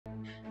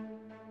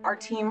Our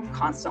team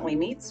constantly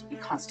meets, we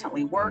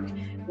constantly work.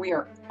 We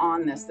are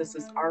on this. This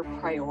is our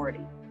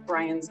priority.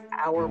 Bryan's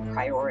our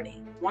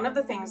priority. One of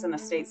the things in the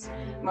state's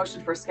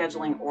motion for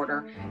scheduling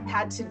order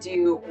had to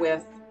do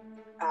with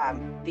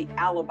the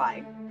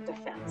alibi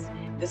defense.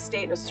 The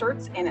state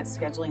asserts in its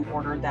scheduling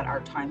order that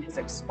our time has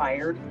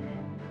expired,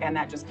 and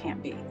that just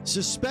can't be.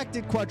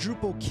 Suspected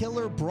quadruple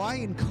killer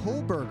Bryan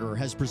Kohberger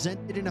has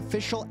presented an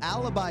official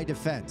alibi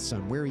defense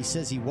on where he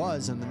says he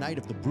was on the night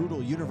of the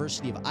brutal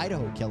University of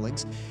Idaho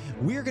killings.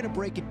 We're going to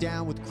break it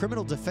down with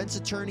criminal defense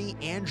attorney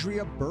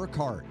Andrea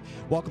Burkhart.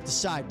 Welcome to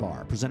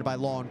Sidebar, presented by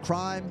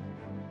Law&Crime.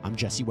 I'm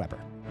Jesse Weber.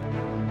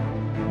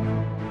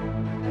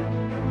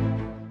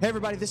 Hey,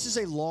 everybody, this is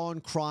a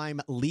Law&Crime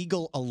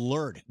legal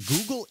alert.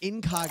 Google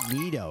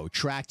Incognito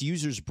tracked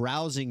users'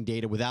 browsing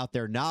data without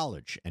their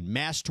knowledge, and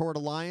Mass Tort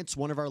Alliance,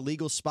 one of our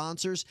legal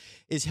sponsors,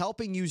 is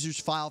helping users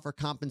file for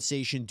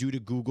compensation due to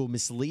Google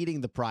misleading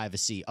the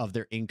privacy of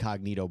their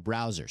incognito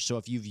browser. So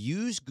if you've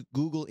used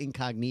Google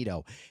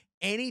Incognito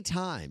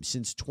anytime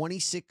since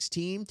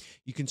 2016,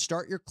 you can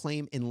start your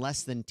claim in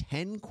less than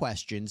 10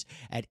 questions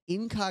at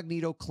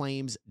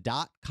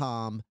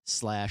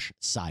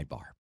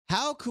incognitoclaims.com/sidebar.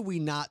 How could we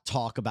not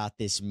talk about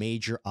this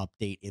major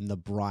update in the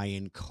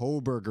Bryan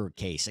Kohberger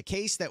case, a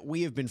case that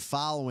we have been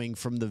following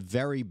from the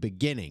very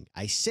beginning?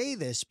 I say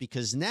this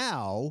because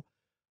now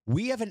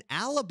we have an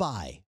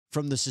alibi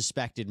from the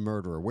suspected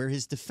murderer, where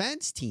his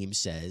defense team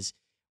says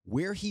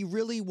where he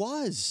really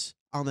was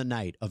on the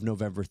night of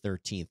November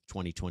 13th,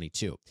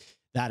 2022.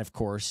 That, of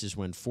course, is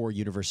when 4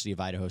 University of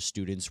Idaho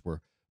students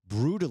were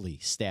brutally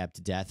stabbed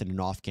to death in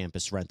an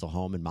off-campus rental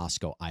home in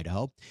Moscow,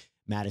 Idaho.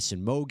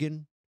 Madison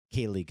Mogen,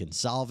 Kaylee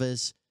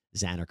Gonsalves,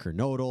 Xana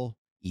Kernodle,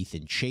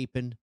 Ethan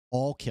Chapin,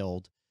 all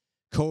killed.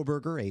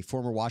 Kohberger, a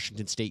former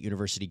Washington State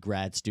University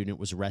grad student,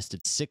 was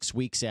arrested 6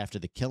 weeks after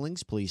the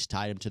killings. Police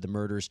tied him to the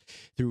murders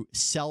through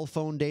cell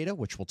phone data,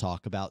 which we'll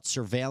talk about,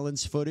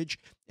 surveillance footage,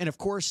 and, of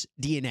course,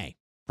 DNA.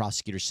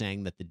 Prosecutors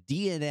saying that the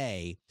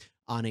DNA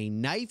on a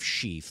knife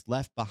sheath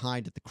left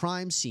behind at the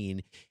crime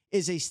scene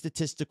is a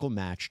statistical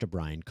match to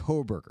Bryan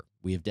Kohberger.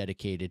 We have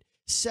dedicated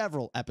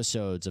several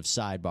episodes of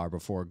Sidebar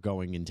before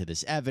going into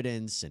this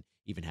evidence and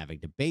even having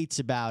debates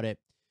about it.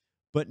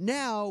 But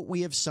now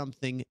we have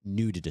something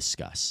new to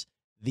discuss,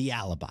 the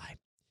alibi.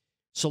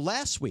 So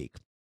last week,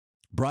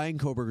 Bryan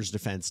Kohberger's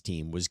defense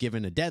team was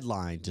given a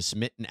deadline to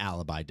submit an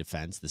alibi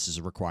defense. This is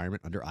a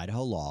requirement under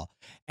Idaho law,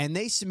 and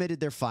they submitted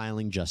their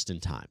filing just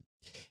in time.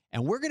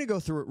 And we're going to go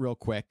through it real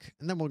quick,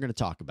 and then we're going to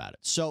talk about it.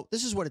 So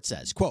this is what it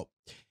says, quote,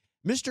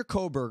 Mr.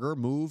 Kohberger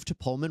moved to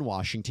Pullman,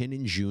 Washington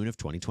in June of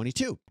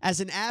 2022. As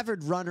an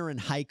avid runner and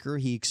hiker,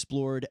 he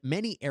explored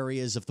many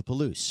areas of the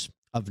Palouse.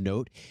 Of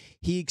note,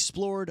 he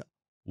explored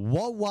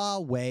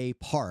Wawa Way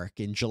Park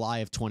in July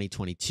of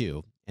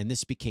 2022, and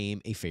this became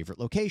a favorite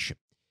location.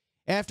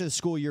 After the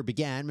school year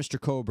began, Mr.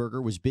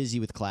 Kohberger was busy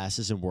with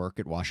classes and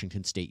work at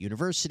Washington State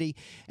University,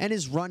 and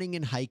his running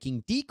and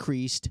hiking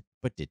decreased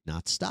but did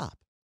not stop.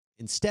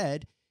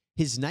 Instead,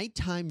 his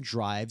nighttime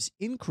drives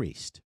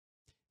increased.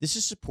 This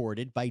is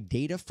supported by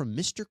data from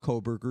Mr.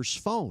 Kohberger's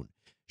phone,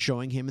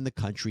 showing him in the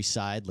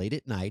countryside late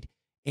at night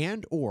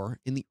and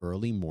or in the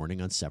early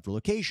morning on several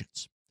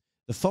occasions.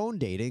 The phone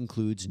data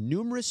includes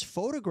numerous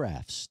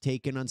photographs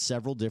taken on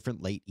several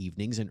different late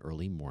evenings and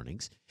early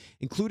mornings,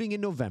 including in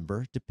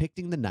November,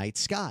 depicting the night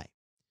sky.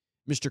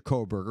 Mr.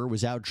 Kohberger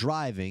was out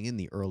driving in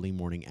the early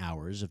morning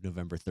hours of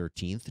November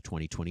 13th,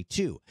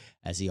 2022,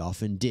 as he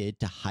often did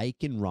to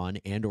hike and run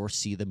and or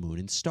see the moon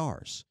and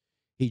stars.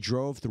 He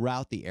drove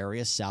throughout the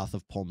area south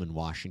of Pullman,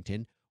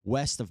 Washington,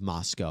 west of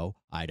Moscow,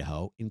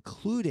 Idaho,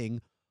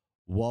 including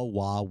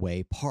Wawa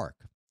Way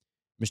Park.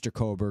 Mr.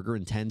 Kohberger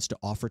intends to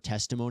offer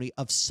testimony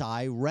of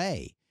Cy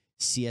Ray,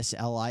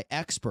 CSLI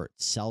expert,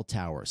 cell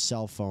tower,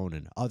 cell phone,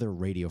 and other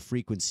radio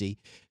frequency.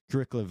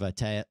 Curricula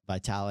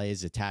Vitae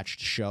is attached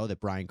to show that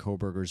Bryan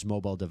Kohberger's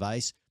mobile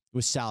device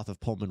was south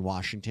of Pullman,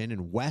 Washington,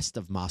 and west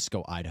of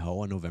Moscow, Idaho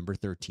on November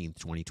 13th,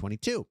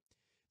 2022.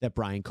 That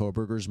Bryan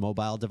Kohberger's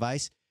mobile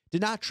device did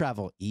not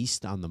travel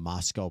east on the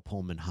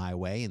Moscow-Pullman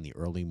Highway in the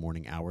early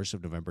morning hours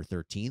of November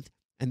 13th,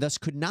 and thus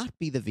could not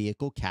be the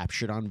vehicle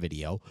captured on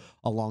video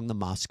along the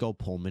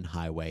Moscow-Pullman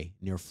Highway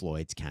near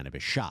Floyd's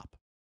cannabis shop.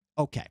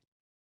 Okay,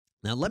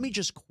 now let me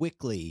just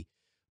quickly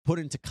put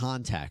into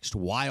context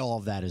why all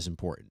of that is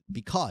important.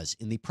 Because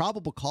in the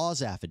probable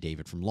cause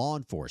affidavit from law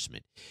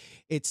enforcement,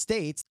 it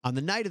states on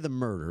the night of the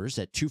murders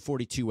at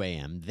 2:42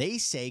 a.m., they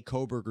say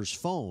Kohberger's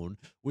phone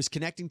was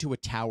connecting to a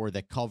tower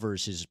that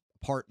covers his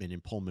apartment in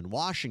Pullman,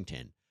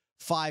 Washington.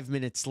 5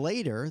 minutes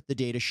later, the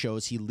data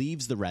shows he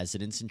leaves the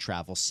residence and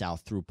travels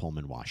south through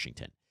Pullman,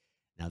 Washington.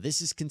 Now,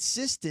 this is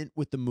consistent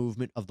with the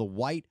movement of the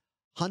white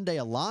Hyundai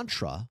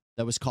Elantra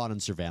that was caught on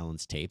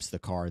surveillance tapes, the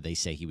car they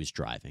say he was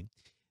driving.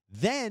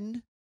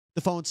 Then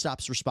the phone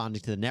stops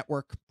responding to the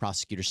network.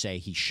 Prosecutors say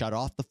he shut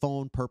off the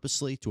phone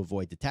purposely to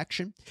avoid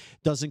detection.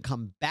 Doesn't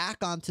come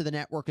back onto the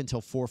network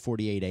until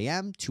 4:48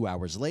 a.m., 2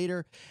 hours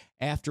later,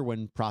 after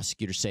when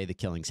prosecutors say the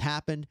killings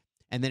happened.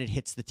 And then it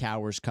hits the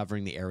towers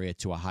covering the area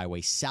to a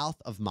highway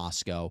south of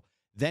Moscow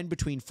Then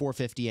between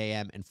 4:50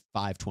 a.m. and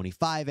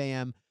 5:25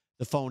 a.m.,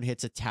 the phone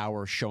hits a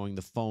tower showing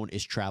the phone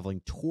is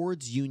traveling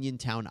towards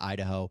Uniontown,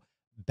 Idaho,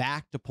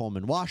 back to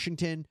Pullman,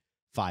 Washington.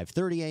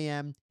 5:30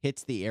 a.m.,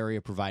 hits the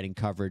area providing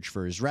coverage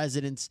for his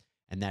residence,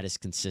 and that is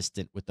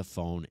consistent with the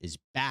phone is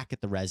back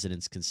at the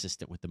residence,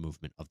 consistent with the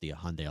movement of the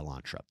Hyundai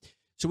Elantra.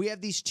 So we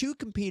have these two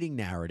competing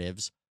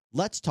narratives.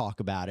 Let's talk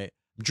about it.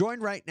 I'm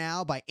joined right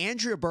now by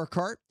Andrea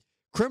Burkhart,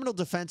 criminal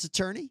defense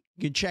attorney.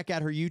 You can check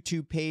out her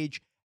YouTube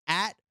page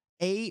at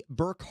A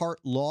Burkhart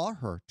Law.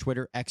 Her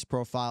Twitter X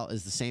profile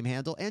is the same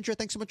handle. Andrea,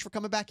 thanks so much for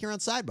coming back here on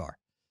Sidebar.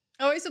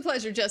 Always a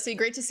pleasure, Jesse.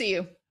 Great to see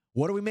you.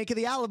 What do we make of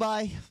the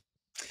alibi?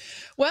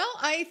 Well,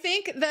 I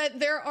think that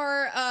there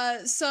are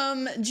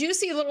some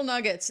juicy little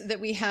nuggets that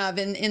we have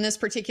in this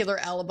particular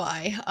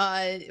alibi.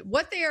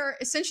 What they are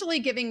essentially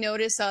giving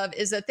notice of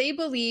is that they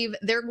believe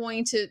they're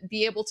going to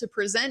be able to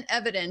present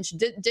evidence,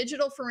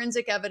 digital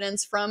forensic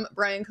evidence from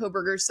Bryan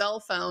Kohberger's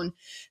cell phone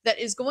that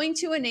is going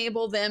to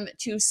enable them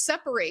to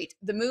separate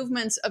the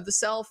movements of the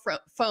cell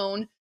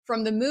phone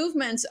from the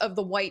movements of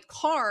the white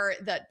car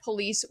that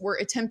police were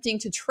attempting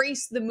to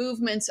trace the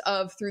movements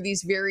of through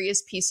these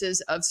various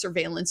pieces of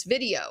surveillance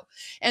video.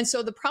 And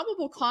so the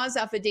probable cause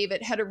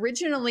affidavit had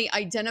originally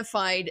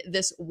identified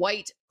this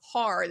white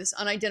car, this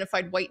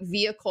unidentified white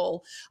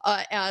vehicle,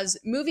 as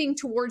moving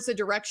towards the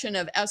direction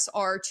of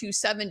SR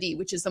 270,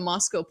 which is the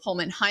Moscow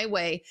Pullman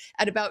Highway,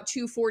 at about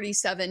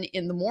 2:47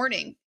 in the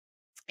morning.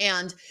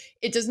 And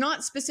it does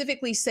not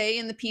specifically say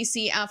in the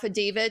PC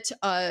affidavit,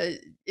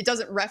 it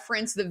doesn't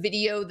reference the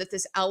video that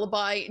this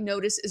alibi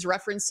notice is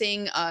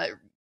referencing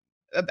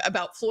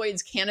about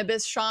Floyd's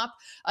cannabis shop.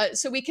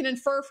 So we can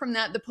infer from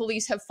that the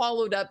police have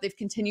followed up. They've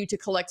continued to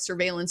collect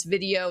surveillance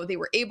video. They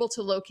were able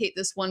to locate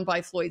this one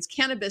by Floyd's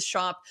cannabis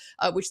shop,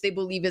 which they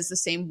believe is the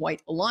same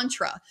white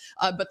Elantra.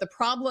 But the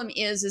problem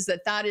is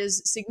that that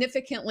is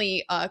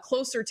significantly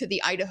closer to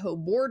the Idaho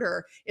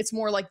border. It's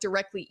more like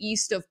directly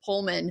east of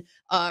Pullman,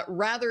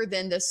 rather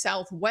than the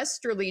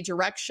southwesterly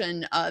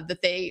direction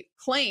that they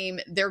claim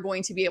they're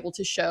going to be able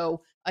to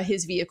show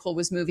his vehicle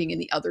was moving in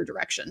the other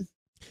direction.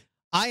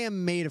 I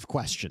am made of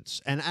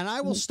questions, and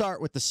I will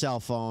start with the cell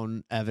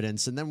phone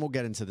evidence, and then we'll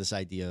get into this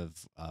idea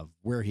of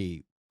where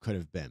he could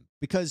have been,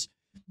 because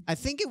I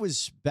think it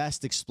was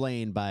best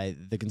explained by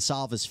the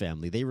Gonsalves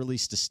family. They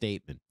released a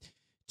statement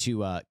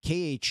to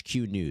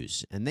KHQ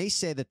News, and they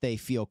say that they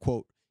feel,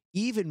 quote,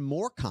 even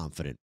more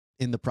confident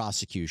in the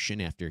prosecution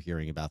after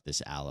hearing about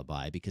this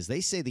alibi, because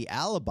they say the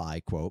alibi,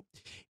 quote,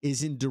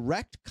 is in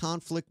direct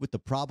conflict with the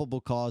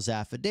probable cause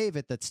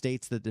affidavit that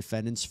states the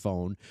defendant's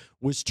phone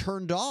was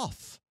turned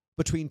off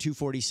between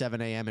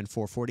 2:47 a.m. and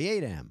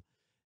 4:48 a.m.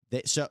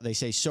 They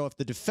say, so if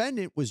the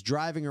defendant was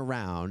driving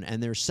around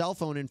and there's cell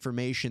phone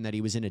information that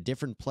he was in a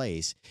different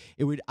place,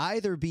 it would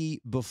either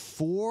be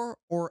before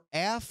or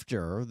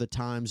after the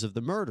times of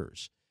the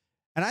murders.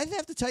 And I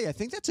have to tell you, I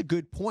think that's a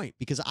good point,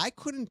 because I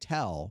couldn't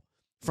tell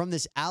from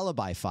this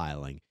alibi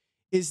filing,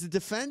 is the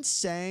defense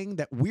saying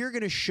that we're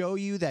going to show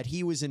you that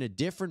he was in a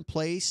different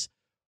place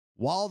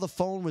while the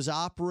phone was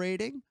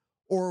operating?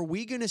 Or are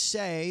we going to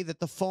say that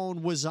the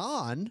phone was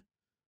on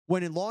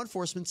when law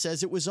enforcement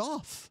says it was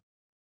off?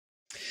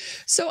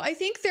 So I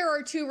think there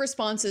are two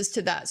responses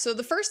to that. So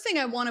the first thing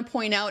I want to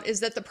point out is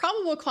that the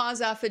probable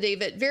cause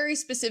affidavit very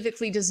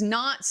specifically does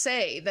not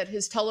say that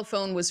his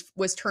telephone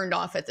was turned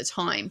off at the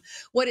time.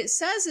 What it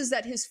says is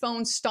that his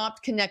phone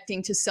stopped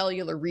connecting to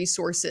cellular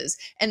resources,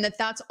 and that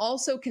that's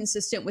also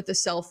consistent with the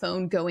cell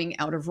phone going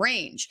out of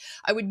range.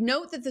 I would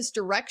note that this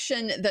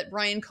direction that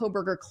Bryan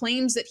Kohberger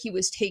claims that he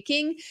was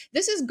taking,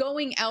 this is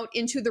going out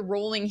into the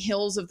rolling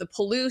hills of the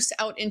Palouse,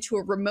 out into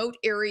a remote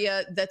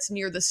area that's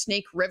near the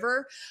Snake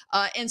River.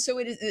 And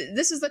so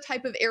this is the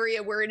type of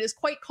area where it is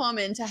quite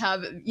common to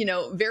have,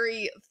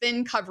 very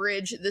thin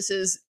coverage. This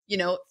is,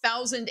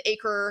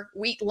 1,000-acre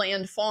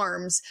wheatland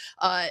farms,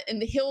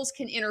 and the hills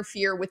can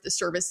interfere with the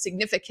service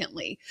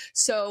significantly.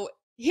 So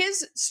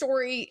his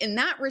story in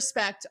that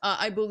respect,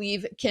 I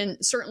believe, can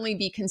certainly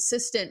be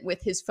consistent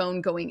with his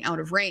phone going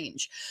out of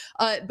range.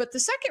 But the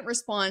second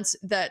response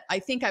that I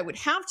think I would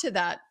have to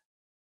that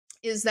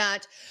is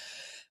that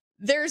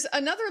there's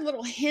another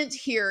little hint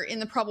here in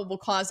the probable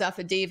cause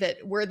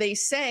affidavit where they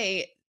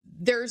say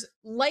there's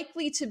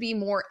likely to be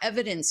more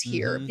evidence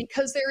here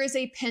because there is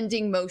a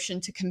pending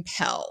motion to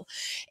compel.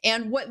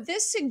 And what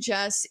this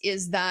suggests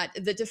is that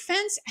the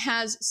defense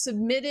has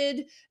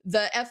submitted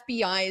the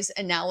FBI's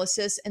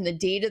analysis and the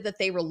data that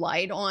they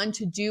relied on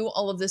to do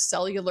all of the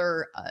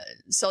cellular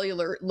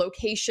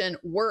location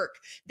work.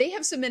 They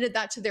have submitted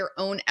that to their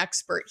own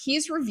expert.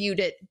 He's reviewed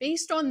it.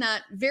 Based on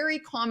that, very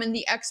common,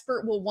 the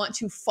expert will want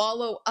to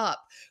follow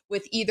up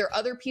with either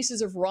other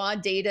pieces of raw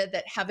data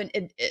that haven't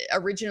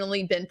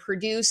originally been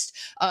produced,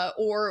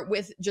 or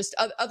with just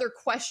other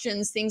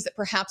questions, things that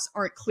perhaps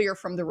aren't clear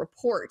from the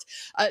report.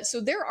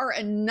 So there are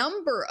a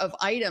number of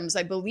items,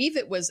 I believe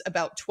it was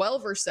about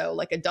 12 or so,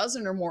 like a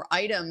dozen or more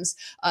items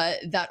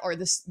that are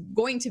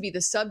going to be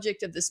the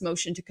subject of this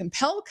motion to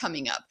compel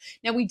coming up.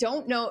 Now, we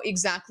don't know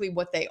exactly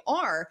what they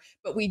are,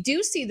 but we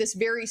do see this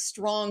very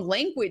strong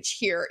language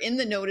here in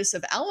the notice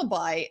of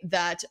alibi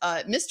that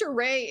Mr.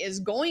 Ray is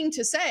going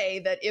to say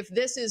that if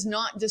this is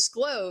not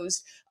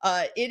disclosed,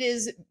 it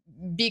is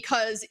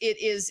because it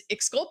is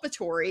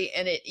exculpatory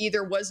and it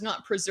either was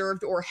not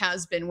preserved or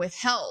has been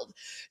withheld.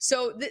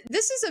 So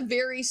this is a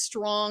very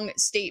strong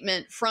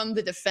statement from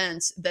the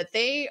defense that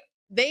they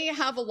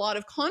have a lot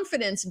of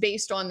confidence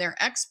based on their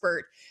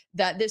expert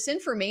that this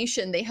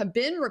information they have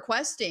been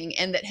requesting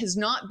and that has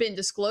not been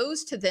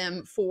disclosed to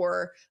them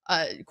for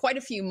quite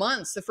a few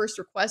months. The first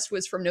request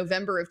was from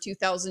November of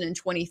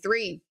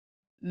 2023.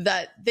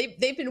 That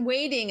they've been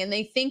waiting and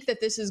they think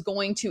that this is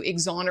going to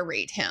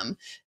exonerate him.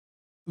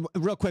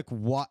 Real quick,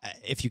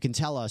 if you can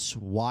tell us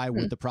why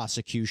would the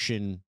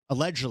prosecution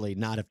allegedly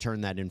not have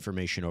turned that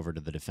information over to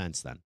the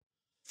defense then?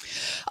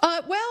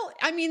 Well,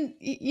 I mean,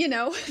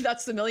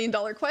 that's the $1 million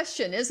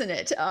question, isn't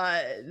it?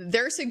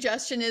 Their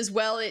suggestion is,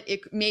 well,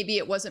 maybe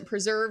it wasn't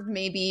preserved.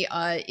 Maybe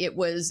it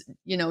was,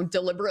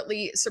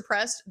 deliberately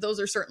suppressed. Those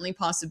are certainly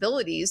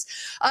possibilities.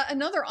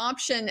 Another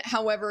option,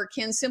 however,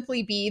 can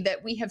simply be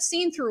that we have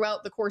seen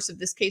throughout the course of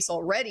this case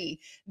already,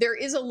 there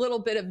is a little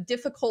bit of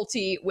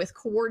difficulty with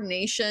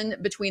coordination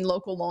between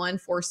local law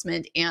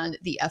enforcement and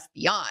the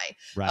FBI.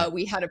 Right.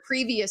 We had a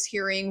previous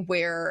hearing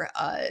where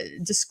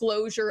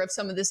disclosure of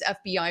some of this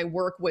FBI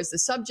work was the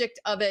subject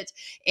of it,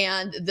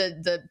 and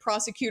the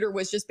prosecutor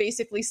was just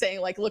basically saying,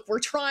 like, look, we're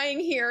trying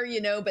here,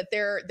 but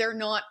they're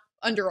not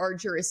under our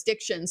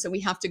jurisdiction, so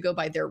we have to go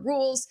by their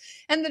rules.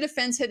 And the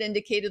defense had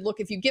indicated, look,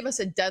 if you give us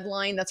a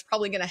deadline, that's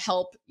probably going to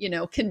help,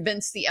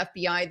 convince the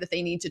FBI that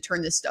they need to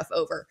turn this stuff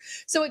over.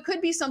 So it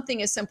could be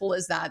something as simple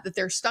as that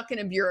they're stuck in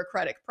a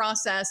bureaucratic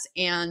process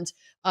and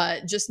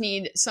just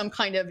need some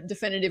kind of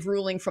definitive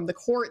ruling from the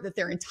court that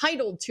they're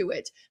entitled to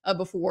it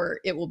before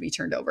it will be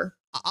turned over.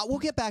 We'll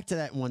get back to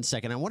that in 1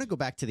 second. I want to go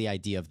back to the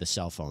idea of the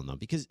cell phone, though,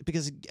 because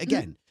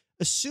again,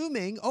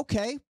 assuming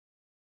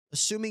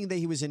that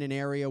he was in an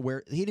area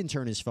where he didn't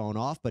turn his phone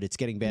off, but it's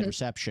getting bad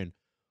reception,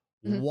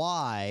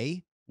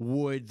 why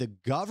would the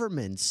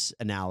government's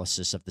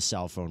analysis of the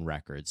cell phone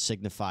records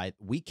signify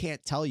we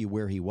can't tell you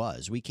where he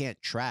was? We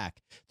can't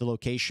track the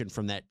location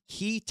from that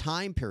key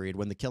time period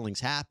when the killings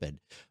happened.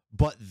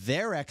 But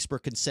their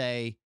expert can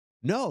say,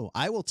 no,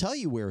 I will tell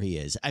you where he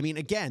is. I mean,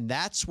 again,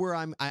 that's where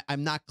I'm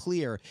not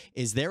clear.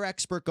 Is their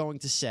expert going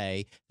to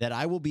say that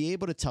I will be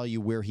able to tell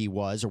you where he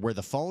was or where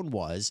the phone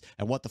was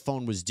and what the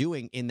phone was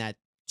doing in that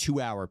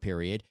 2-hour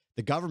period?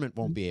 The government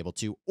won't be able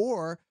to.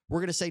 Or we're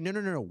going to say,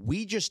 no.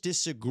 We just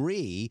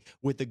disagree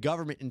with the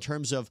government in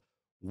terms of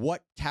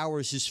what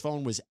towers his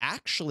phone was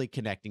actually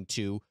connecting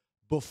to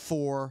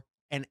before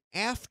and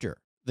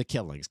after the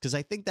killings. Because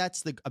I think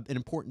that's an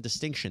important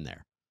distinction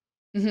there.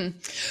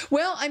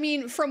 Well, I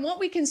mean, from what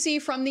we can see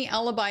from the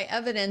alibi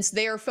evidence,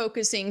 they are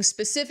focusing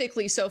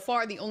specifically so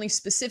far. The only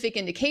specific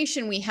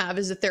indication we have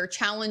is that they're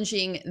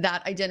challenging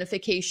that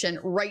identification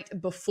right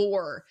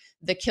before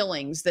the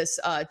killings, this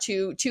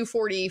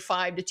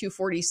 245 to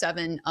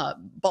 247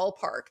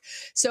 ballpark.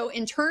 So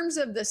in terms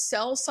of the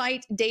cell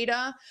site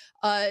data,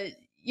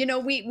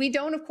 we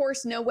don't, of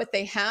course, know what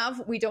they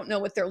have. We don't know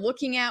what they're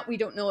looking at. We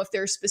don't know if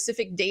there's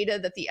specific data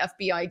that the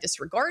FBI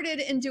disregarded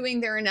in doing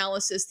their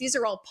analysis. These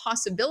are all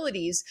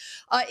possibilities.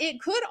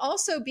 It could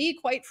also be,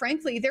 quite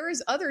frankly, there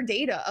is other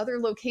data, other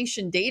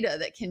location data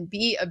that can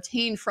be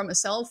obtained from a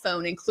cell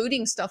phone,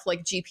 including stuff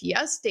like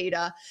GPS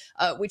data,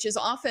 which is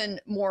often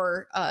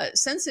more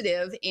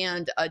sensitive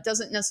and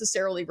doesn't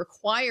necessarily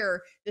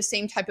require the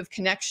same type of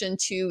connection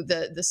to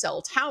the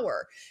cell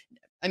tower.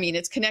 I mean,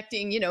 it's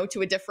connecting,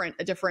 to a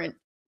different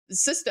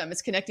system.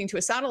 It's connecting to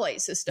a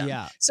satellite system.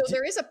 Yeah. So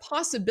there is a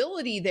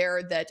possibility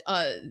there that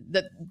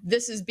that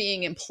this is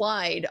being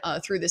implied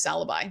through this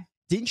alibi.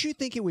 Didn't you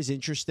think it was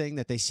interesting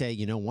that they say,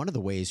 one of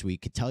the ways we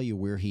could tell you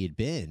where he had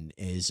been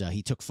is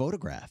he took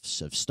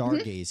photographs of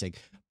stargazing,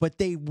 but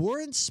they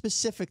weren't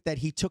specific that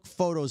he took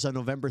photos on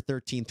November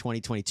 13th,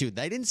 2022.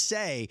 They didn't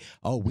say,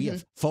 oh, we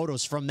have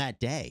photos from that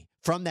day,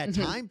 from that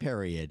time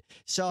period.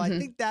 So I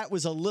think that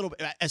was a little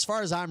bit, as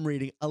far as I'm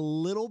reading, a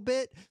little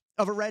bit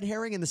of a red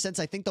herring in the sense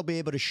I think they'll be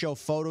able to show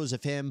photos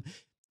of him,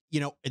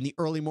 in the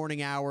early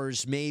morning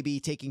hours, maybe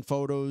taking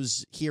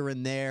photos here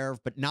and there,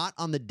 but not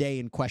on the day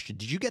in question.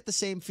 Did you get the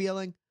same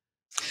feeling?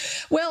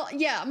 Well,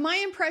 yeah, my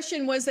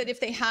impression was that if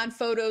they had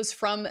photos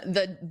from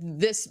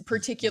this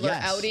particular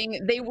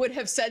outing, they would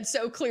have said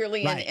so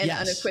clearly and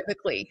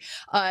unequivocally.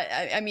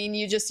 I mean,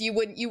 you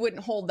wouldn't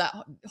hold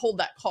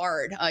that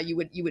card. You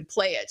would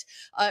play it.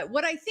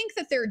 What I think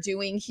that they're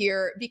doing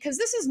here, because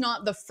this is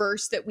not the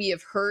first that we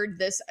have heard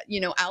this,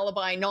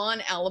 alibi,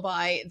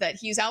 non-alibi, that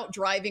he's out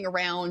driving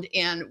around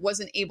and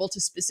wasn't able to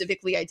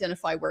specifically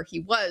identify where he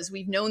was.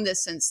 We've known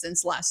this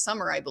since last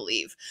summer, I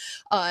believe.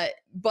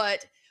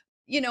 But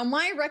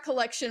my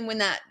recollection when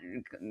that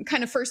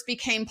kind of first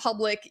became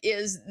public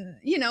is,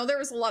 there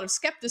was a lot of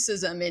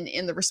skepticism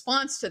in the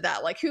response to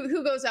that. Like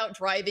who goes out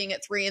driving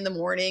at 3 a.m,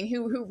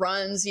 who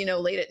runs,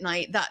 late at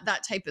night,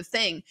 that type of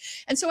thing.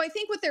 And so I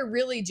think what they're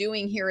really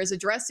doing here is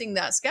addressing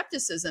that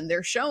skepticism.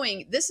 They're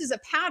showing this is a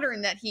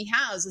pattern that he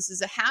has. This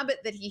is a habit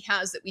that he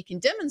has that we can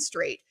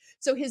demonstrate.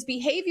 So his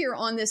behavior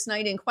on this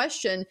night in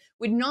question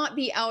would not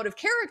be out of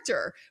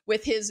character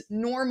with his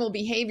normal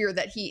behavior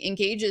that he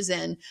engages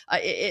in.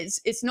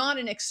 It's not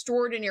an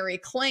extraordinary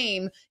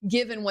claim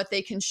given what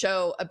they can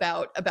show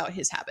about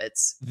his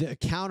habits. The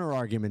counter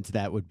argument to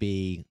that would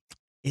be,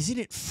 isn't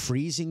it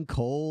freezing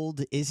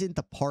cold? Isn't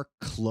the park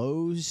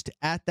closed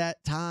at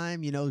that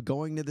time?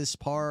 Going to this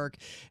park,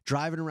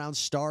 driving around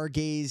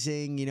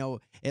stargazing,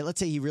 and let's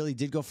say he really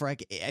did go for,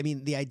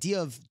 the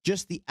idea of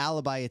just the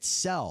alibi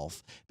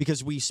itself,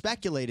 because we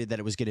speculated that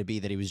it was going to be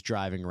that he was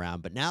driving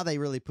around, but now they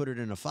really put it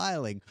in a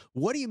filing.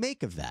 What do you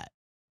make of that?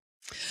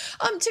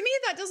 To me,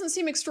 that doesn't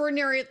seem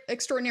extraordinary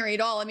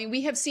at all.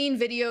 We have seen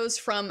videos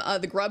from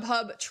the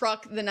Grubhub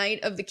truck the night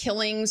of the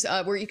killings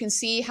where you can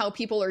see how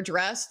people are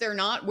dressed. They're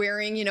not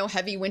wearing,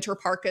 heavy winter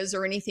parkas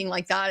or anything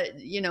like that.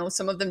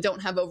 Some of them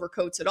don't have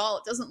overcoats at all.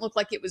 It doesn't look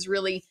like it was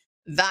really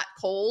that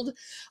cold.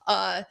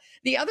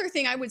 The other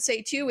thing I would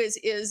say too is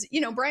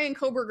Bryan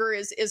Kohberger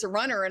is a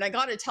runner, and I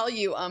got to tell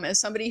you, as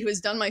somebody who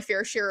has done my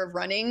fair share of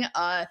running,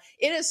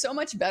 it is so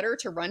much better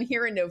to run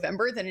here in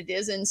November than it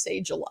is in, say,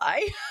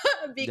 July,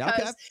 because.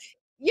 Okay.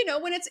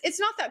 When it's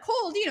not that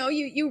cold,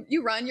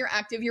 you run, you're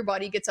active, your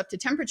body gets up to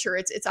temperature.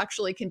 It's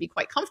actually can be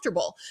quite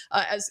comfortable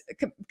as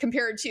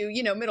compared to,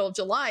 middle of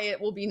July,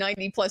 it will be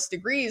 90 plus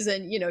degrees.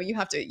 And, you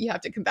have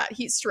to combat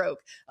heat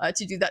stroke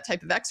to do that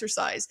type of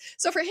exercise.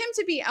 So for him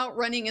to be out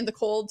running in the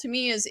cold, to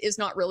me is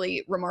not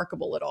really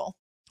remarkable at all.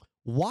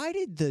 Why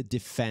did the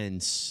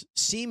defense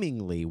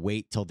seemingly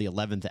wait till the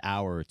 11th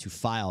hour to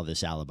file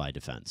this alibi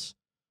defense?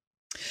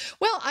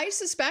 Well, I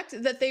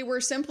suspect that they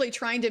were simply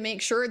trying to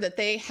make sure that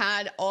they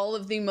had all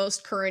of the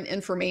most current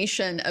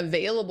information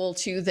available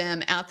to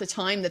them at the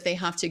time that they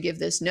have to give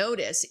this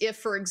notice. If,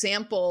 for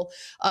example,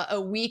 a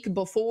week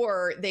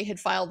before they had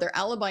filed their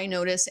alibi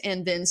notice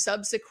and then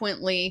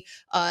subsequently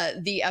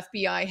the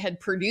FBI had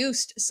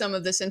produced some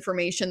of this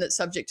information that's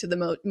subject to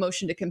the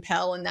motion to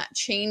compel, and that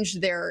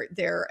changed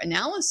their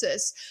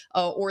analysis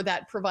or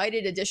that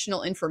provided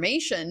additional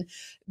information,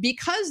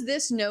 because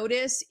this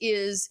notice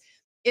is,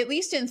 at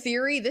least in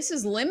theory, this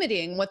is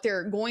limiting what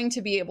they're going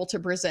to be able to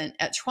present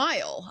at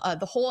trial.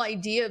 The whole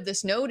idea of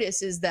this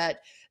notice is that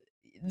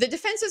the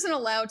defense isn't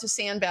allowed to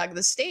sandbag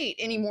the state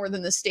any more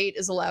than the state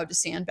is allowed to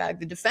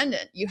sandbag the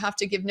defendant. You have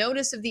to give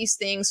notice of these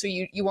things so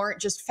you aren't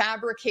just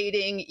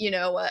fabricating,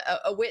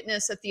 a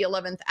witness at the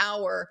 11th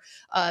hour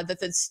that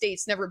the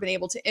state's never been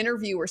able to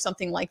interview or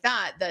something like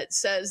that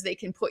says they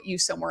can put you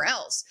somewhere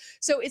else.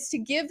 So it's to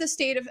give the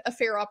state a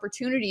fair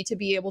opportunity to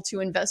be able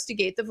to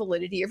investigate the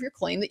validity of your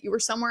claim that you were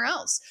somewhere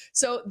else.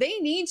 So they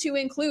need to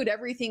include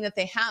everything that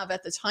they have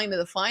at the time of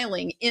the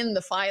filing in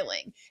the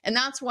filing. And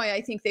that's why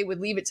I think they would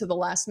leave it to the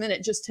last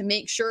minute, just to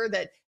make sure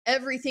that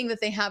everything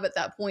that they have at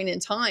that point in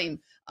time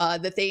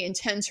that they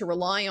intend to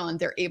rely on,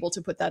 they're able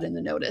to put that in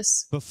the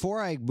notice. Before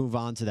I move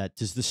on to that,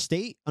 does the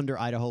state under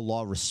Idaho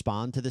law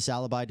respond to this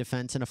alibi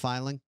defense in a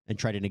filing and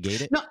try to negate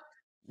it?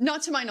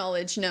 Not to my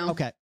knowledge, no.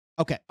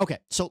 Okay.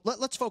 So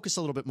let's focus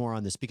a little bit more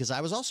on this, because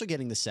I was also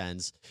getting the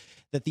sense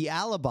that the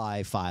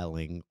alibi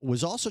filing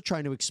was also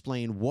trying to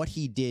explain what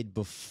he did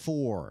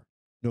before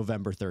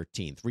November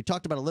 13th. We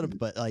talked about a little bit,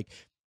 but like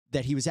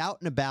that he was out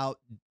and about,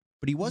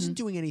 but he wasn't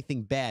doing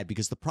anything bad,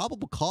 because the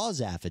probable cause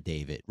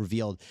affidavit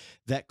revealed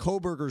that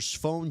Kohberger's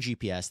phone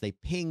GPS, they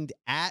pinged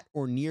at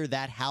or near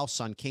that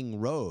house on King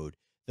Road,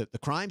 the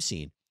crime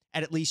scene,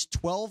 at least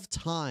 12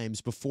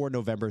 times before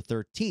November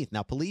 13th.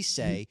 Now, police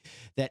say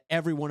that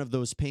every one of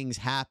those pings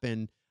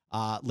happened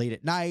late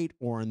at night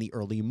or in the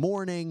early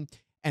morning.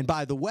 And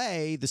by the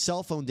way, the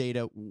cell phone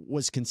data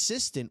was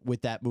consistent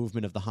with that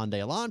movement of the Hyundai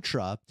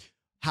Elantra.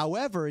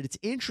 However, it's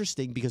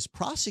interesting because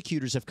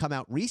prosecutors have come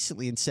out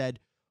recently and said,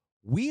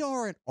 we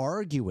aren't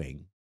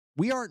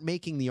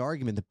making the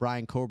argument that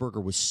Bryan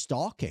Kohberger was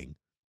stalking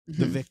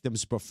the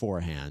victims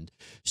beforehand.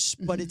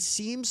 But it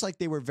seems like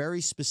they were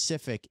very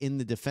specific in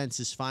the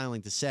defense's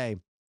filing to say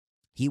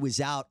he was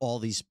out all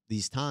these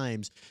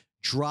times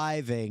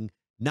driving,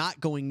 not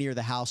going near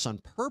the house on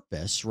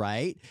purpose,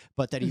 right?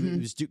 But that he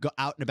was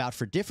out and about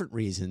for different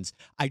reasons.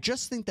 I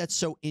just think that's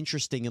so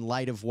interesting in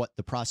light of what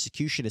the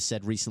prosecution has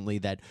said recently,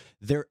 that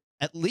they're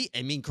at least,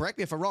 correct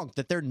me if I'm wrong,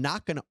 that they're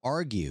not going to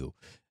argue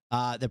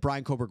that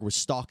Bryan Kohberger was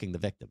stalking the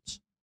victims.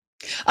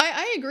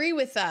 I agree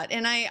with that.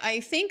 And I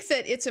think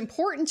that it's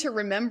important to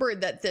remember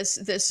that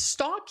this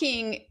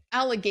stalking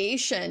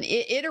allegation,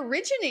 it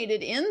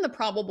originated in the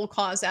probable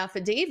cause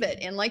affidavit.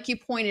 And like you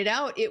pointed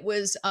out, it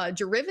was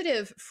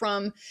derivative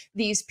from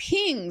these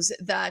pings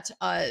that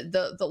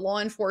the law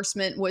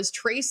enforcement was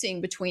tracing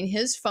between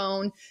his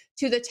phone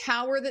to the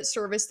tower that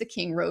serviced the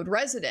King Road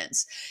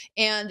residence.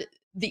 And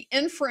the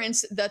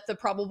inference that the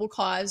probable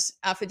cause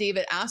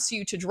affidavit asks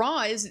you to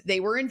draw is they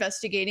were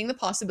investigating the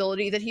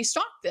possibility that he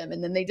stalked them,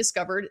 and then they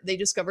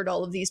discovered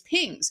all of these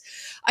pings.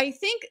 I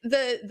think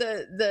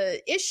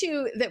the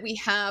issue that we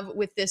have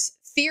with this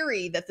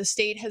theory that the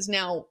state has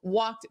now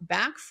walked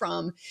back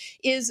from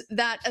is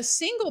that a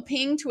single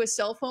ping to a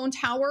cell phone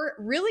tower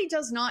really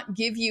does not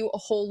give you a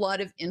whole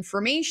lot of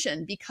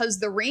information, because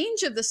the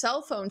range of the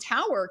cell phone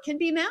tower can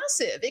be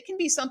massive. It can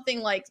be something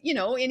like,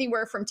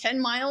 anywhere from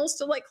 10 miles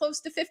to like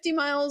close to 50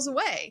 miles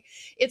away.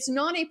 It's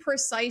not a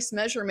precise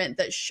measurement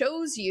that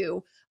shows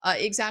you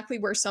exactly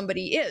where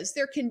somebody is.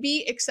 There can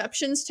be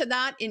exceptions to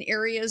that in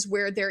areas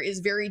where there is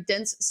very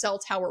dense cell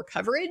tower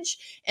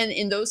coverage. And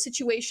in those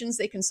situations,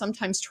 they can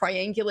sometimes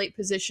triangulate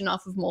position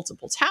off of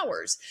multiple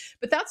towers.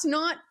 But that's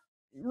not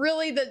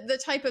really the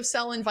type of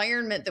cell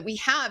environment that we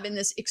have in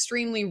this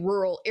extremely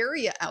rural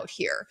area out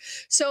here.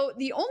 So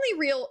the only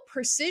real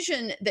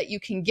precision that you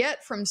can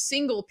get from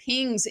single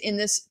pings in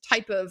this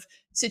type of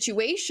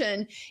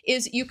situation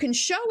is you can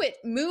show it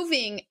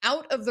moving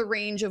out of the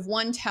range of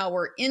one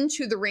tower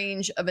into the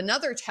range of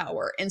another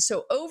tower. And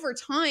so over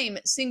time,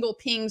 single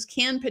pings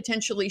can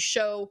potentially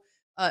show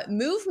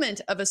movement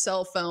of a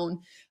cell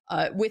phone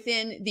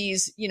within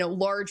these,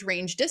 large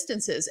range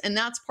distances. And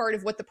that's part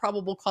of what the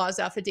probable cause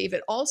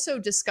affidavit also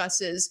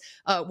discusses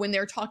when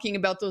they're talking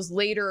about those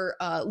later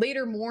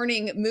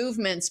morning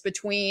movements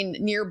between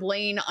near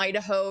Blaine,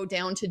 Idaho,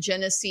 down to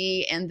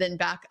Genesee, and then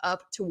back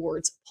up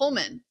towards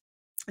Pullman.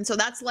 And so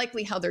that's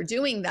likely how they're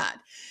doing that.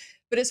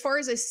 But as far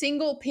as a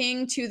single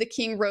ping to the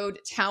King Road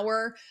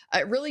Tower,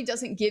 it really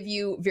doesn't give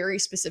you very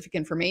specific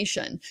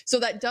information. So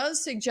that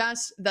does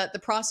suggest that the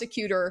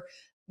prosecutor,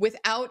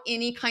 without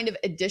any kind of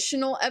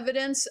additional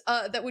evidence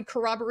that would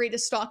corroborate a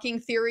stalking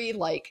theory,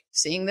 like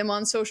seeing them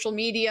on social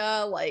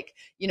media, like,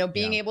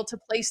 being able to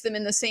place them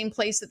in the same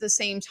place at the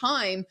same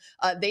time,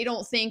 they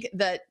don't think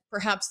that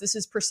perhaps this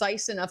is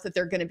precise enough that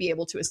they're going to be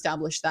able to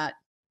establish that.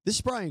 This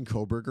Bryan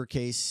Kohberger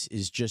case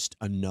is just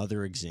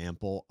another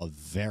example of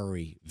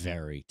very,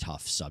 very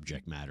tough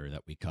subject matter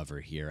that we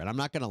cover here. And I'm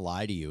not going to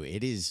lie to you,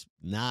 it is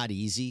not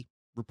easy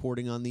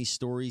reporting on these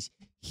stories,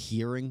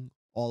 hearing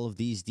all of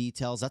these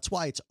details. That's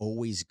why it's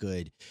always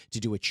good to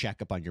do a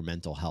checkup on your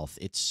mental health.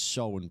 It's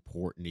so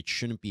important. It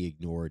shouldn't be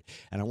ignored.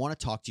 And I want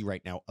to talk to you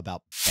right now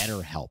about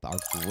BetterHelp, our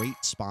great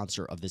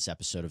sponsor of this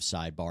episode of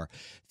Sidebar.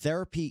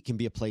 Therapy can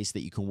be a place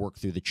that you can work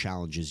through the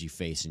challenges you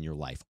face in your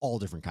life, all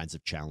different kinds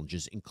of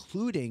challenges,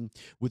 including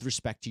with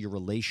respect to your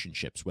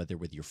relationships, whether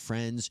with your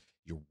friends,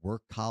 your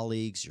work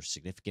colleagues, your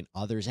significant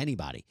others,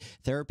 anybody.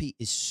 Therapy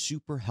is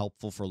super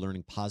helpful for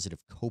learning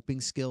positive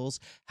coping skills,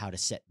 how to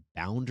set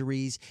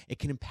boundaries. It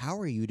can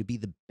empower you to be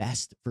the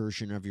best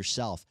version of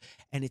yourself.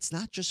 And it's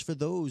not just for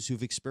those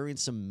who've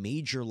experienced some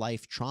major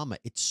life trauma.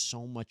 It's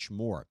so much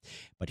more.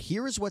 But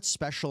here is what's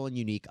special and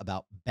unique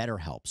about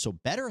BetterHelp. So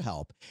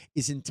BetterHelp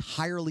is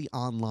entirely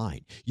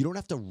online. You don't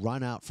have to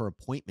run out for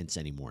appointments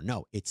anymore.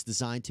 No, it's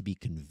designed to be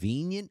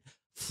convenient,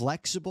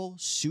 flexible,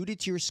 suited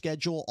to your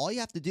schedule. All you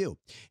have to do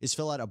is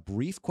fill out a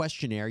brief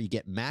questionnaire. You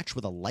get matched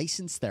with a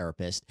licensed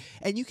therapist,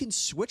 and you can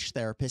switch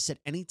therapists at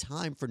any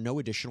time for no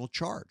additional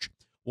charge.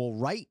 Well,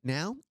 right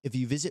now, if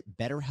you visit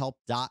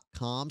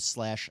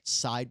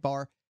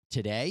betterhelp.com/sidebar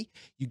today,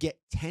 you get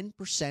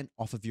 10%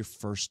 off of your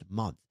first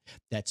month.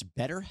 That's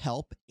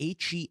BetterHelp,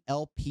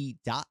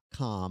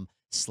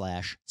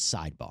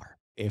 HELP.com/sidebar.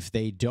 If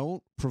they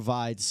don't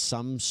provide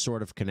some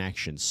sort of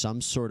connection,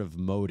 some sort of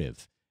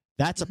motive,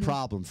 that's a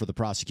problem for the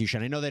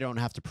prosecution. I know they don't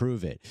have to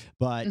prove it,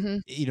 but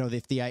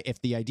if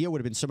the idea would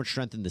have been so much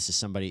strengthened, this is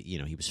somebody,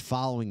 he was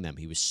following them,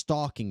 he was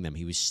stalking them,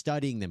 he was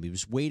studying them, he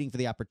was waiting for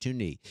the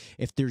opportunity.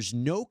 If there's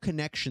no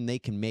connection they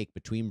can make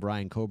between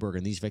Bryan Kohberger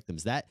and these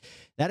victims, that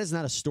is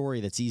not a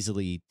story that's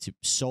easily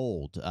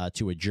sold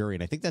to a jury,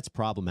 and I think that's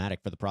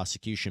problematic for the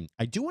prosecution.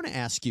 I do want to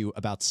ask you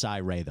about Cy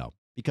Ray, though,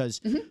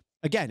 because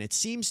again, it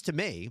seems to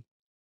me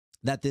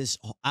that this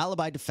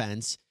alibi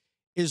defense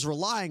is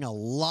relying a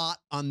lot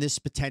on this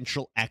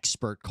potential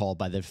expert called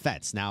by the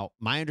defense. Now,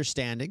 my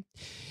understanding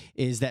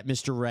is that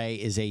Mr. Ray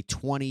is a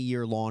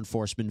 20-year law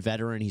enforcement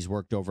veteran. He's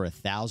worked over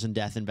 1,000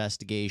 death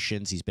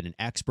investigations. He's been an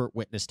expert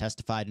witness,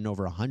 testified in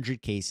over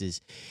 100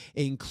 cases,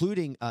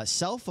 including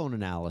cell phone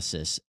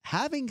analysis.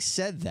 Having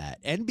said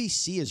that,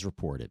 NBC has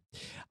reported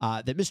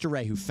that Mr.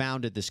 Ray, who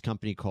founded this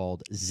company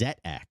called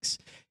ZetX,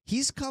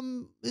 his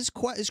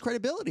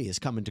credibility has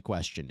come into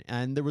question.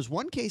 And there was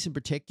one case in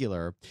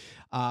particular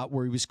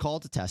where he was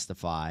called to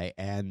testify,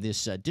 and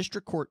this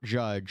district court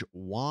judge,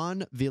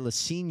 Juan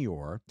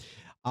Villaseñor,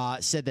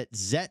 said that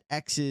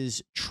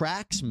ZetX's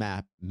tracks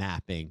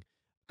mapping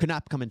could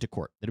not come into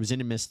court, that it was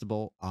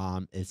inadmissible.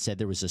 It said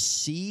there was a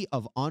sea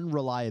of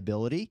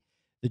unreliability.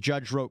 The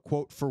judge wrote,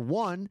 quote, "For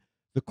one,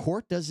 the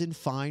court doesn't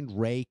find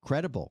Ray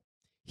credible.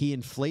 He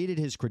inflated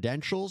his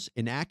credentials,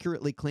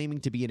 inaccurately claiming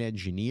to be an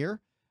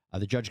engineer."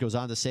 The judge goes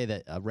on to say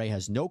that Ray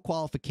has no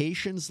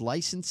qualifications,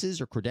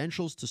 licenses, or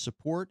credentials to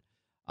support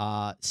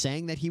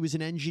saying that he was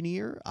an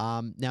engineer.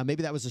 Now,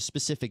 maybe that was a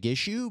specific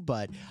issue,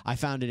 but I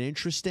found it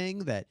interesting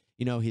that,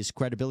 you know, his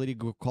credibility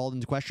called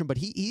into question. But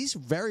he's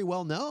very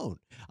well known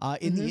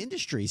in the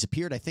industry. He's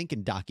appeared, I think,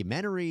 in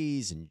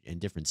documentaries and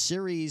different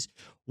series.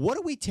 What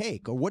do we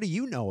take, or what do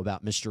you know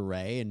about Mr.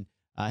 Ray and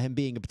him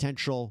being a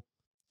potential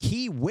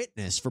key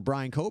witness for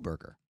Bryan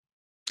Kohberger?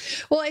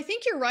 Well, I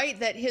think you're right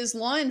that his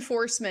law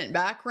enforcement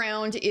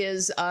background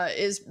is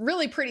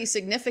really pretty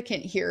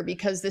significant here,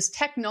 because this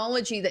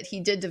technology that he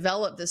did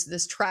develop,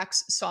 this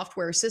Trax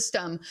software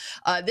system,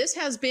 this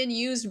has been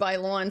used by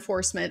law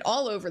enforcement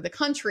all over the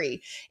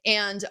country.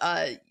 And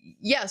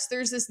yes,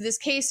 there's this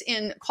case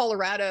in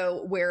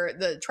Colorado where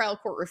the trial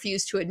court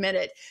refused to admit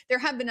it. There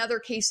have been other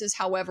cases,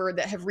 however,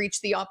 that have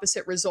reached the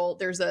opposite result.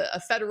 There's a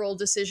federal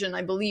decision,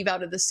 I believe,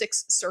 out of the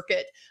Sixth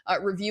Circuit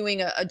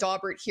reviewing a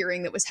Daubert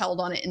hearing that was held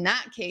on it in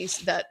that case,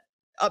 that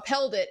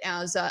upheld it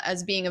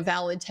as being a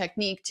valid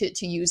technique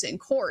to use in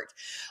court.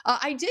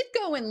 I did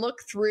go and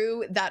look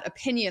through that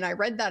opinion. I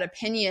read that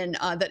opinion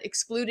that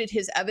excluded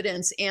his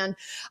evidence, and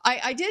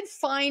I did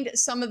find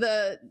some of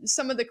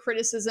the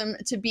criticism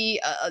to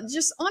be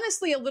just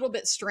honestly a little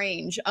bit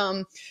strange.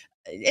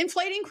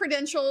 Inflating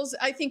credentials,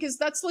 I think,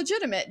 that's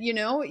legitimate. You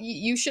know,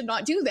 you should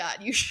not do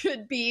that. You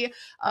should be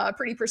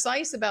pretty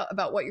precise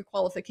about what your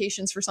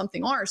qualifications for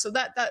something are. So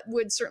that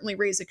would certainly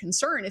raise a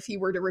concern if he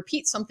were to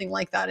repeat something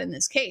like that in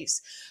this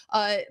case.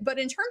 But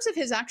in terms of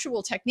his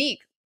actual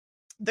technique,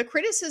 the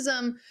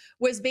criticism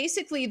was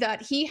basically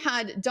that he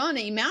had done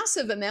a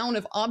massive amount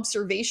of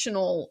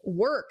observational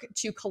work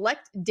to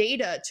collect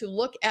data to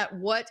look at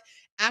what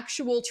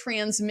actual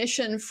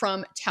transmission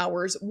from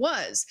towers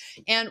was.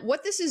 And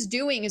what this is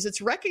doing is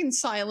it's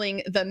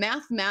reconciling the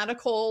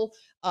mathematical,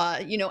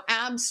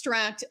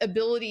 abstract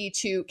ability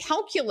to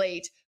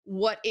calculate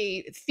what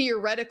a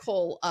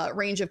theoretical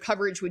range of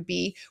coverage would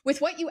be with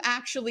what you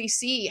actually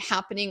see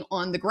happening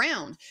on the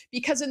ground.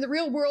 Because in the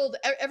real world,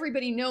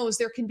 everybody knows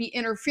there can be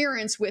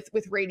interference with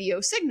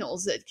radio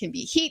signals. That can be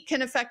heat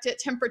can affect it,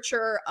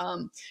 temperature,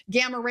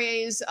 gamma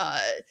rays,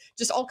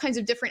 just all kinds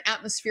of different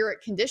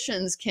atmospheric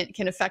conditions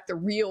can affect the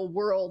real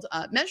world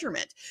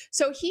measurement.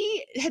 So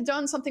he had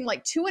done something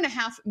like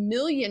 2.5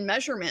 million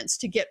measurements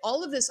to get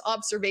all of this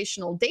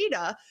observational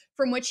data,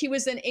 from which he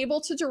was then able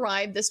to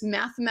derive this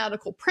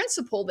mathematical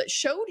principle that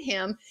showed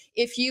him,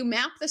 if you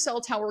map the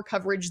cell tower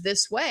coverage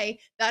this way,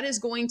 that is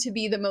going to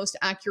be the most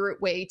accurate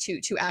way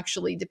to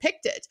actually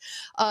depict it.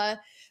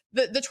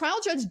 The trial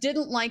judge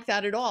didn't like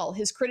that at all.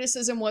 His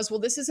criticism was, well,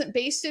 this isn't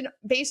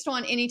based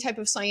on any type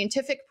of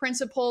scientific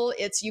principle.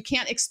 You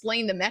can't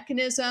explain the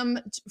mechanism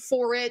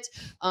for it.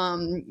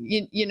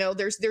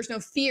 There's no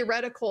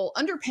theoretical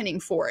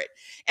underpinning for it.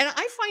 And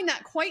I find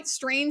that quite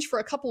strange for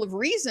a couple of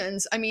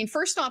reasons. I mean,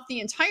 first off, the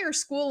entire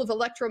school of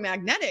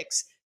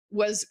electromagnetics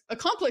was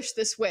accomplished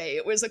this way.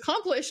 It was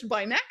accomplished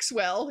by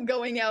Maxwell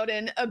going out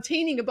and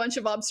obtaining a bunch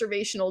of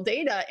observational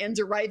data and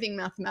deriving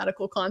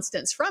mathematical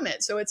constants from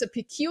it. So it's a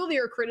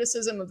peculiar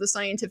criticism of the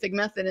scientific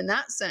method in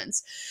that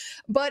sense.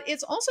 But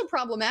it's also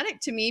problematic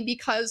to me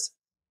because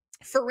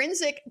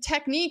forensic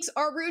techniques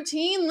are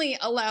routinely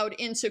allowed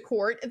into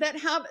court that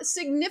have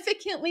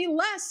significantly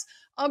less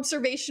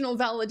observational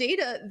valid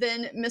data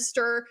than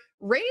Mr.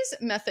 Ray's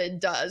method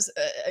does.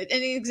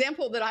 An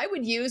example that I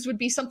would use would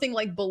be something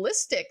like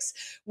ballistics,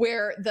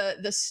 where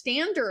the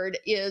standard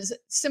is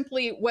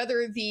simply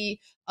whether the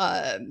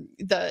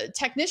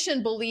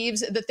technician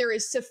believes that there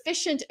is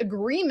sufficient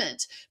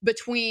agreement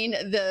between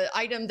the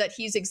item that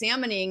he's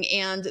examining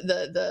and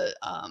the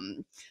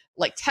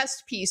like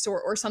test piece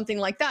or something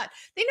like that.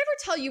 They never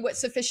tell you what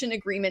sufficient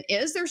agreement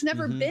is. There's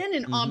never been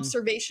an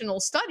observational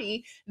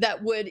study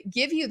that would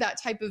give you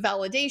that type of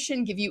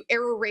validation, give you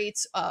error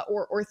rates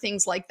or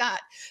things like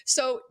that.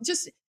 So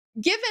just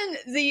given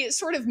the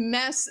sort of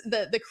mess,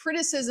 the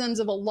criticisms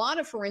of a lot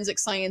of forensic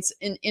science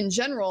in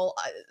general,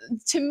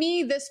 to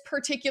me, this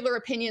particular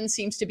opinion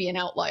seems to be an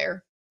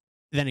outlier.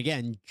 Then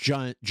again,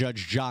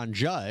 Judge John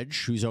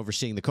Judge, who's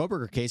overseeing the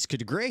Kohberger case,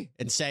 could agree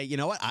and say, you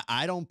know what,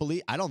 I don't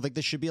think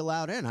this should be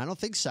allowed in. I don't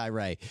think Cy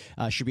Ray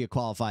should be a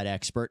qualified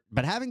expert.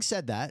 But having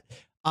said that,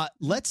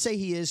 let's say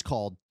he is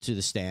called to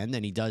the stand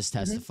and he does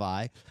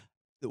testify.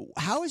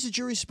 How is the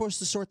jury supposed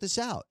to sort this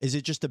out? Is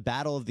it just a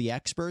battle of the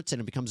experts and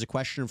it becomes a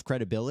question of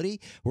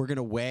credibility? We're going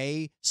to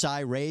weigh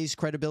Cy Ray's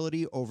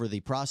credibility over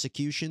the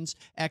prosecution's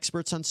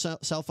experts on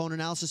cell phone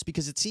analysis?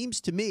 Because it seems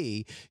to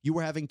me you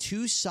were having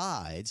two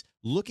sides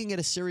looking at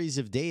a series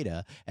of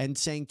data and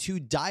saying two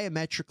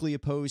diametrically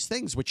opposed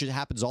things, which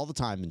happens all the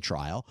time in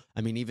trial.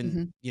 I mean,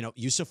 even,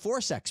 use of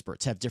force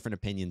experts have different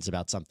opinions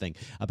about something,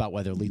 about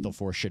whether lethal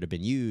force should have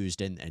been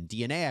used, and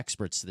DNA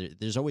experts,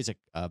 there's always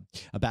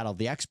a battle of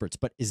the experts.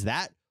 But is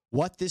that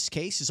what this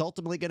case is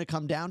ultimately going to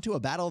come down to, a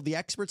battle of the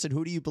experts, and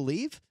who do you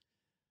believe?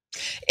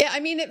 Yeah, I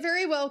mean, it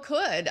very well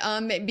could,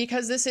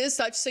 because this is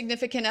such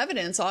significant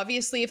evidence.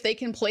 Obviously, if they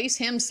can place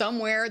him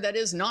somewhere that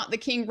is not the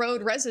King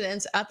Road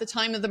residence at the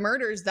time of the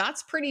murders,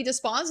 that's pretty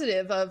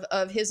dispositive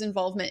of his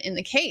involvement in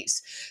the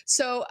case.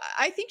 So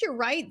I think you're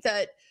right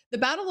that the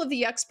battle of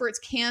the experts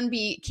can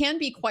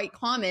be quite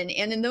common.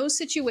 And in those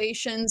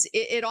situations,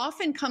 it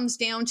often comes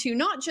down to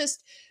not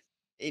just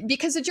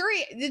because the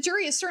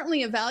jury is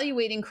certainly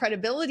evaluating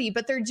credibility,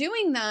 but they're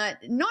doing that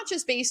not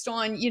just based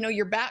on, you know,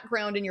 your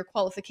background and your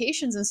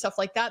qualifications and stuff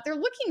like that. They're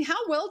looking,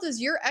 how well does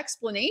your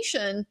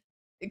explanation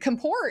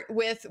comport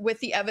with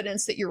the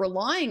evidence that you're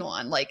relying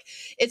on? Like,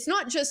 it's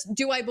not just,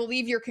 do I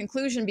believe your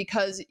conclusion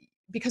because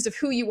of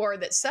who you are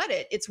that said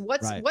it. It's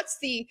what's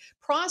the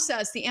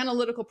process, the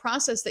analytical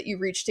process that you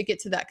reach to get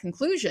to that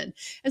conclusion.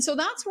 And so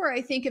that's where I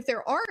think if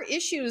there are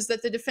issues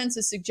that the defense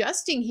is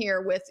suggesting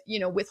here with, you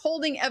know,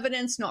 withholding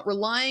evidence, not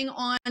relying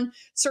on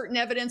certain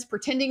evidence,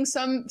 pretending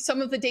some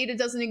of the data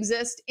doesn't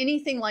exist,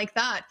 anything like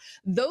that,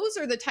 those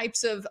are the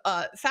types of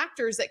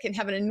factors that can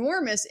have an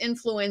enormous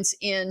influence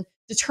in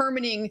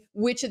determining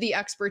which of the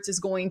experts is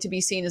going to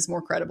be seen as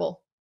more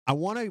credible. I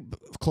want to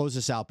close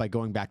this out by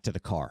going back to the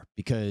car,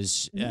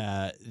 because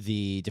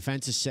the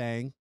defense is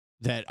saying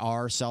that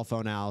our cell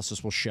phone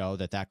analysis will show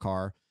that that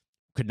car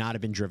could not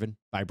have been driven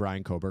by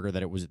Bryan Kohberger,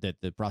 that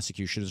the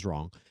prosecution is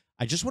wrong.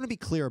 I just want to be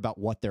clear about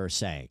what they're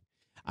saying.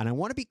 And I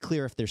want to be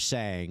clear if they're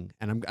saying,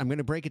 and I'm going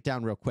to break it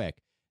down real quick,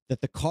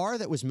 that the car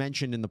that was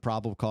mentioned in the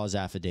probable cause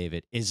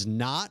affidavit is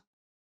not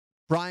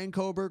Bryan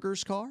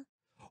Kohberger's car,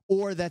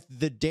 or that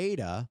the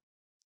data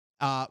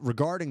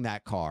regarding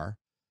that car,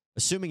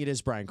 assuming it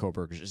is Bryan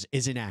Kohberger's,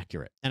 is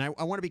inaccurate. And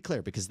I want to be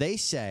clear, because they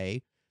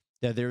say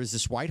that there was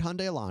this white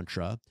Hyundai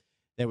Elantra,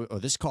 or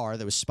this car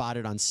that was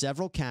spotted on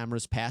several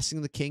cameras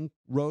passing the King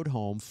Road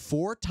home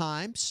 4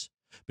 times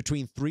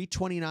between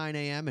 3:29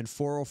 a.m. and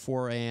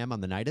 4:04 a.m.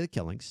 on the night of the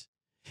killings.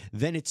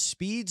 Then it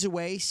speeds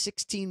away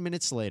 16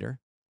 minutes later.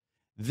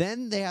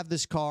 Then they have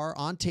this car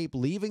on tape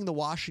leaving the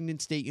Washington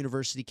State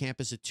University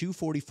campus at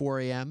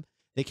 2:44 a.m.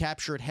 They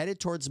capture it headed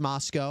towards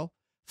Moscow.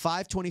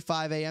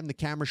 5:25 a.m., the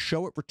cameras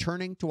show it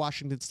returning to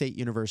Washington State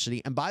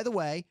University. And by the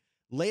way,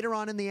 later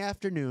on in the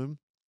afternoon,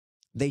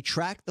 they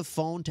track the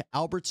phone to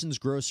Albertson's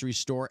grocery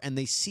store, and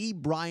they see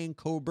Bryan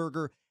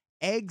Kohberger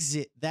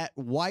exit that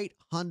white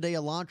Hyundai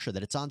Elantra,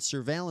 that it's on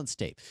surveillance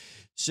tape.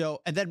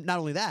 So, and then not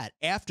only that,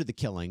 after the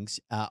killings,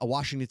 a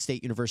Washington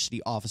State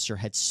University officer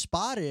had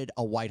spotted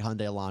a white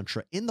Hyundai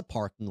Elantra in the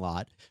parking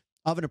lot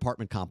of an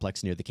apartment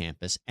complex near the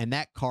campus, and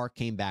that car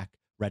came back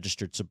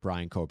registered to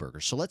Bryan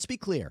Kohberger. So let's be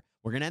clear.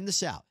 We're going to end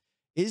this out.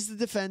 Is the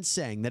defense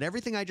saying that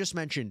everything I just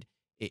mentioned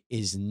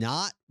is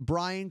not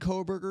Bryan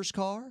Kohberger's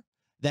car,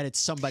 that it's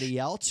somebody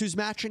else who's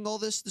matching all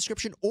this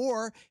description?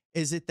 Or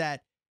is it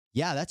that,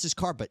 yeah, that's his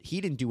car, but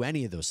he didn't do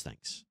any of those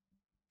things?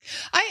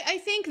 I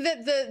think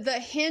that the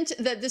hint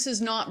that this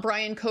is not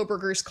Bryan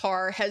Kohberger's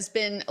car has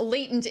been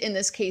latent in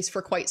this case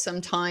for quite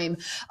some time,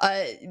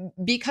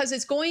 because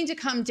it's going to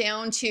come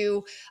down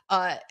to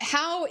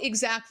how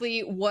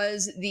exactly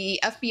was the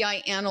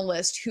FBI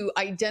analyst who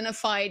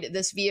identified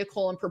this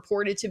vehicle and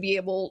purported to be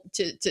able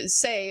to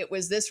say it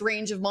was this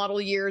range of model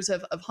years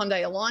of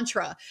Hyundai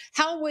Elantra.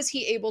 How was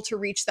he able to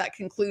reach that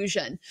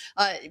conclusion?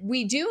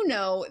 We do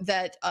know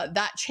that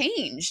that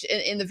changed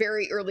in the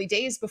very early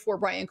days before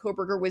Bryan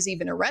Kohberger was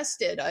even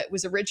arrested. It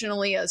was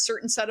originally a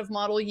certain set of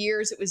model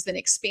years. It was then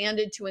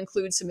expanded to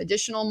include some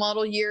additional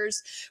model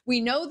years.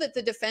 We know that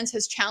the defense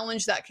has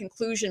challenged that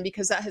conclusion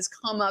because that has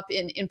come up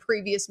in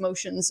previous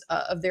motions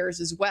of theirs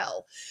as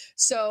well.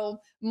 So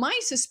my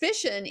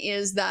suspicion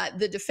is that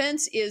the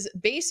defense is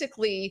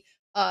basically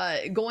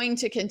going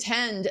to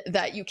contend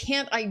that you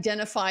can't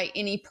identify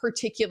any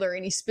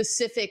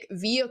specific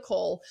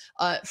vehicle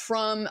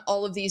from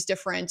all of these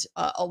different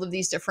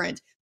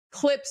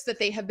clips that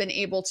they have been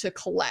able to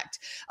collect.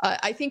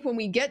 I think when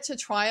we get to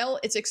trial,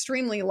 it's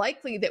extremely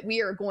likely that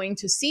we are going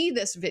to see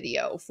this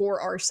video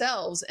for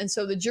ourselves. And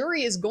so the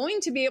jury is going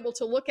to be able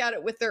to look at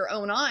it with their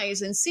own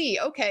eyes and see,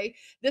 okay,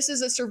 this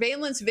is a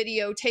surveillance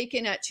video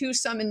taken at 2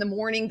 some in the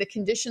morning. The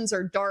conditions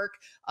are dark.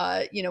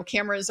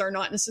 Cameras are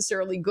not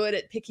necessarily good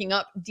at picking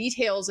up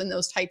details in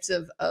those types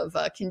of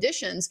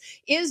conditions.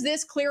 Is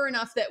this clear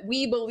enough that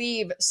we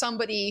believe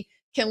somebody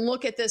can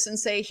look at this and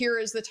say, here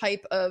is the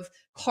type of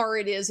car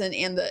it is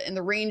and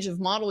the range of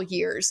model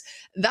years?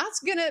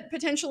 That's going to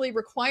potentially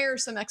require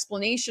some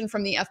explanation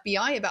from the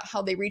FBI about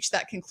how they reached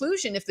that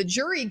conclusion. If the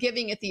jury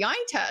giving it the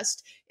eye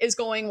test is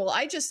going, well,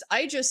 I just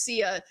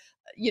see a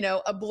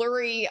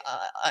blurry,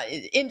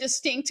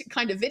 indistinct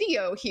kind of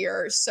video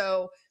here.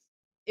 So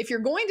if you're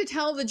going to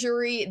tell the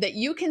jury that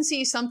you can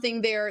see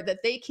something there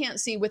that they can't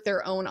see with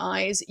their own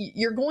eyes,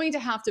 you're going to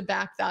have to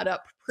back that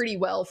up pretty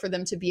well for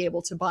them to be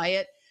able to buy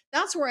it.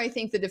 That's where I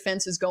think the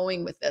defense is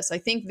going with this. I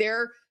think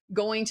they're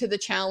going to the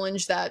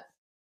challenge that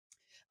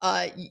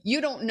you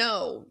don't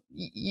know.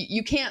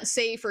 You can't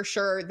say for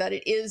sure that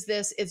it is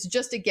this. It's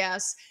just a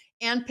guess.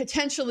 And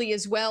potentially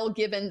as well,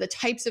 given the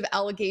types of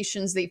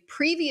allegations they've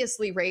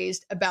previously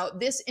raised about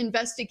this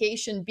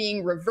investigation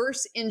being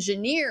reverse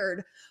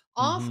engineered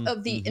off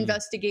of the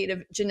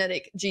investigative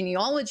genetic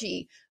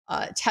genealogy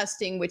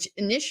testing, which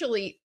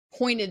initially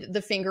pointed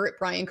the finger at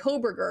Bryan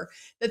Kohberger,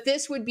 that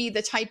this would be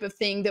the type of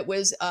thing that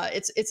was,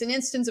 it's an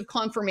instance of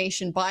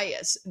confirmation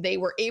bias. They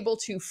were able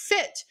to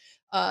fit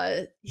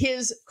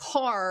his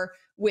car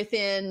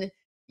within,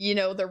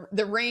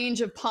 the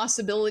range of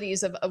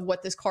possibilities of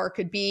what this car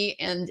could be,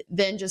 and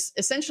then just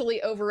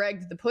essentially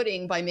over-egged the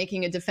pudding by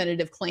making a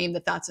definitive claim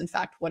that that's in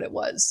fact what it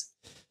was.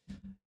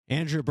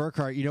 Andrea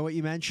Burkhart, you know what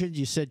you mentioned?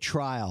 You said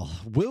trial.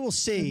 We will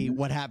see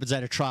what happens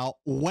at a trial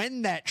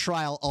when that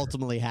trial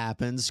ultimately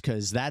happens,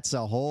 because that's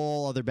a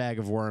whole other bag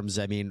of worms.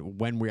 I mean,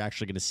 when we're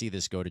actually going to see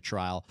this go to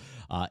trial,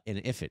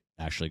 and if it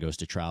actually goes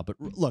to trial. But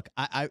look,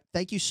 I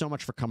thank you so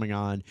much for coming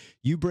on.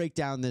 You break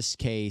down this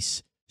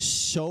case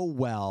so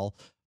well,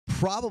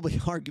 probably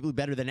arguably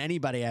better than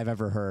anybody I've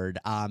ever heard.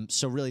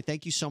 So really,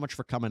 thank you so much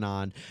for coming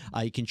on.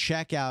 You can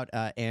check out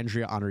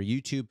Andrea on her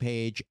YouTube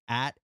page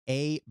at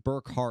A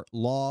Burkhart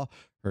Law.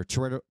 Her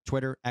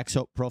Twitter X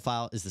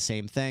profile is the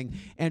same thing.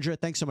 Andrea,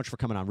 thanks so much for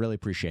coming on. Really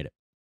appreciate it.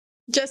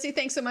 Jesse,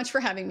 thanks so much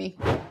for having me.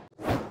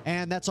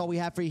 And that's all we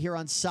have for you here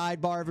on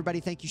Sidebar. Everybody,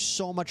 thank you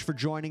so much for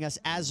joining us.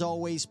 As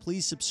always,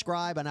 please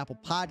subscribe on Apple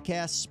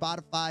Podcasts,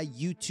 Spotify,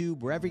 YouTube,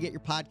 wherever you get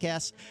your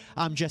podcasts.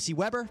 I'm Jesse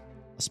Weber.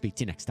 I'll speak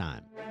to you next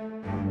time.